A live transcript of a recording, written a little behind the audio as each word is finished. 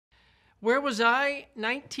Where was I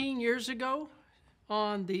 19 years ago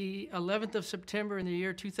on the 11th of September in the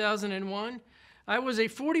year 2001? I was a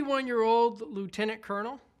 41-year-old lieutenant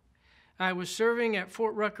colonel. I was serving at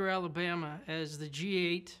Fort Rucker, Alabama as the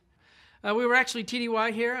G8. We were actually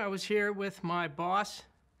TDY here. I was here with my boss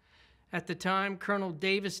at the time, Colonel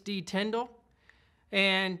Davis D. Tyndall.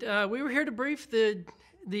 And we were here to brief the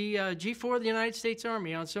G4 of the United States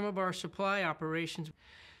Army on some of our supply operations.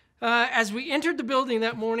 As we entered the building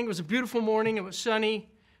that morning, it was a beautiful morning, it was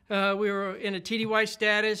sunny. We were in a TDY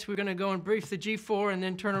status. We were going to go and brief the G4 and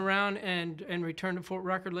then turn around and return to Fort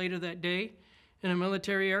Rucker later that day in a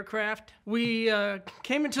military aircraft. We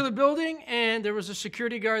came into the building and there was a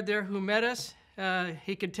security guard there who met us.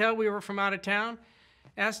 He could tell we were from out of town,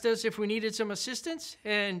 asked us if we needed some assistance,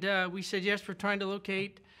 and we said yes, we're trying to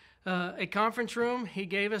locate a conference room. He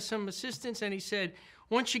gave us some assistance and he said,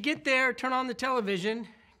 once you get there, turn on the television,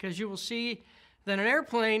 because you will see that an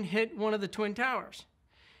airplane hit one of the Twin Towers.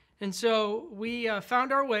 And so we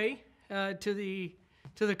found our way to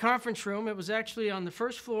the conference room. It was actually on the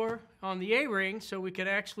first floor on the A-ring, so we could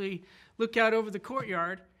actually look out over the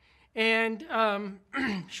courtyard. And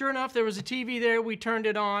sure enough, there was a TV there. We turned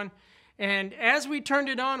it on. And as we turned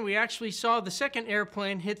it on, we actually saw the second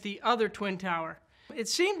airplane hit the other Twin Tower. It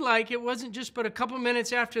seemed like it wasn't just but a couple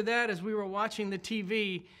minutes after that, as we were watching the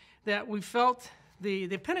TV, that we felt the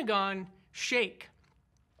Pentagon shake.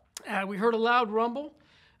 We heard a loud rumble.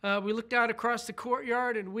 We looked out across the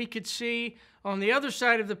courtyard and we could see on the other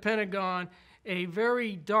side of the Pentagon a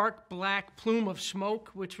very dark black plume of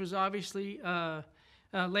smoke, which was obviously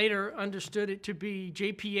later understood it to be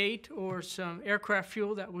JP-8 or some aircraft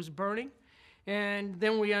fuel that was burning. And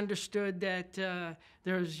then we understood that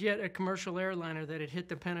there was yet a commercial airliner that had hit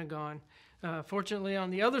the Pentagon, fortunately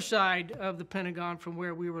on the other side of the Pentagon from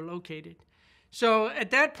where we were located. So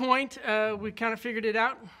at that point, we kind of figured it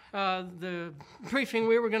out. The briefing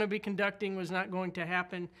we were going to be conducting was not going to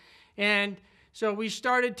happen. And so we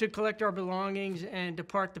started to collect our belongings and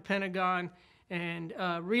depart the Pentagon and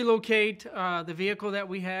relocate the vehicle that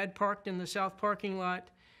we had parked in the south parking lot.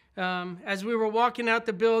 As we were walking out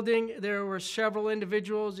the building, there were several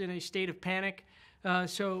individuals in a state of panic.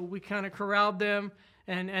 So we kind of corralled them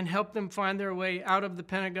and helped them find their way out of the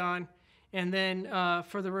Pentagon. And then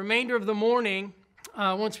for the remainder of the morning,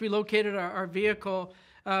 once we located our vehicle,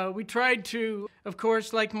 we tried to, of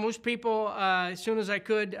course, like most people, as soon as I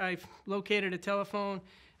could, I located a telephone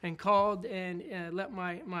and called and let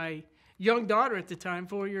my young daughter at the time,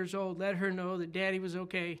 4 years old, let her know that Daddy was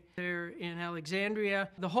okay there in Alexandria.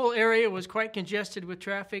 The whole area was quite congested with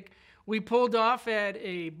traffic. We pulled off at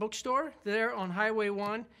a bookstore there on Highway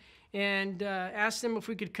 1 and asked them if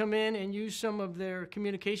we could come in and use some of their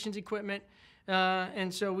communications equipment.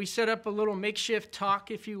 And so we set up a little makeshift talk,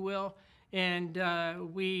 if you will, and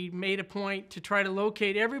we made a point to try to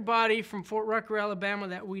locate everybody from Fort Rucker, Alabama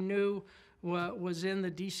that we knew was in the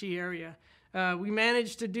D.C. area. We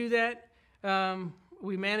managed to do that.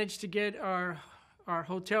 We managed to get our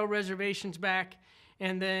hotel reservations back,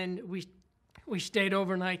 and then we stayed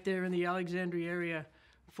overnight there in the Alexandria area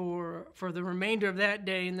for the remainder of that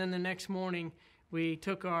day, and then the next morning we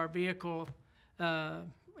took our vehicle,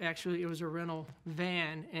 actually it was a rental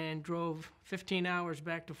van, and drove 15 hours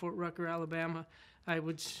back to Fort Rucker, Alabama. I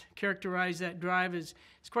would characterize that drive as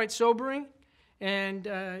quite sobering and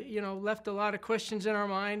left a lot of questions in our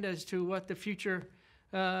mind as to what the future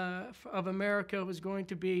of America was going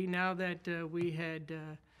to be now that we had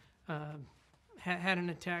had an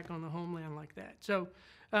attack on the homeland like that. So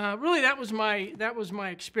really that was my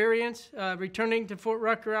experience. Returning to Fort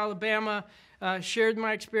Rucker, Alabama, shared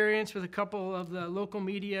my experience with a couple of the local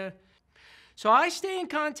media. So I stay in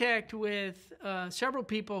contact with several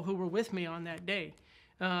people who were with me on that day.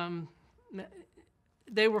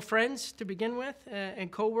 They were friends to begin with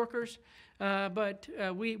and co-workers, but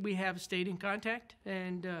we have stayed in contact,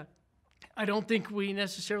 and I don't think we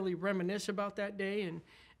necessarily reminisce about that day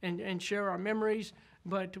and share our memories,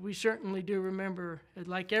 but we certainly do remember,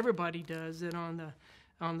 like everybody does, that on the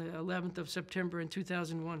 11th of September in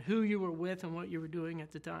 2001, who you were with and what you were doing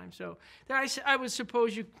at the time. So I would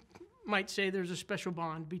suppose you might say there's a special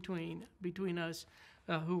bond between us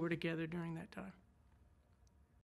who were together during that time.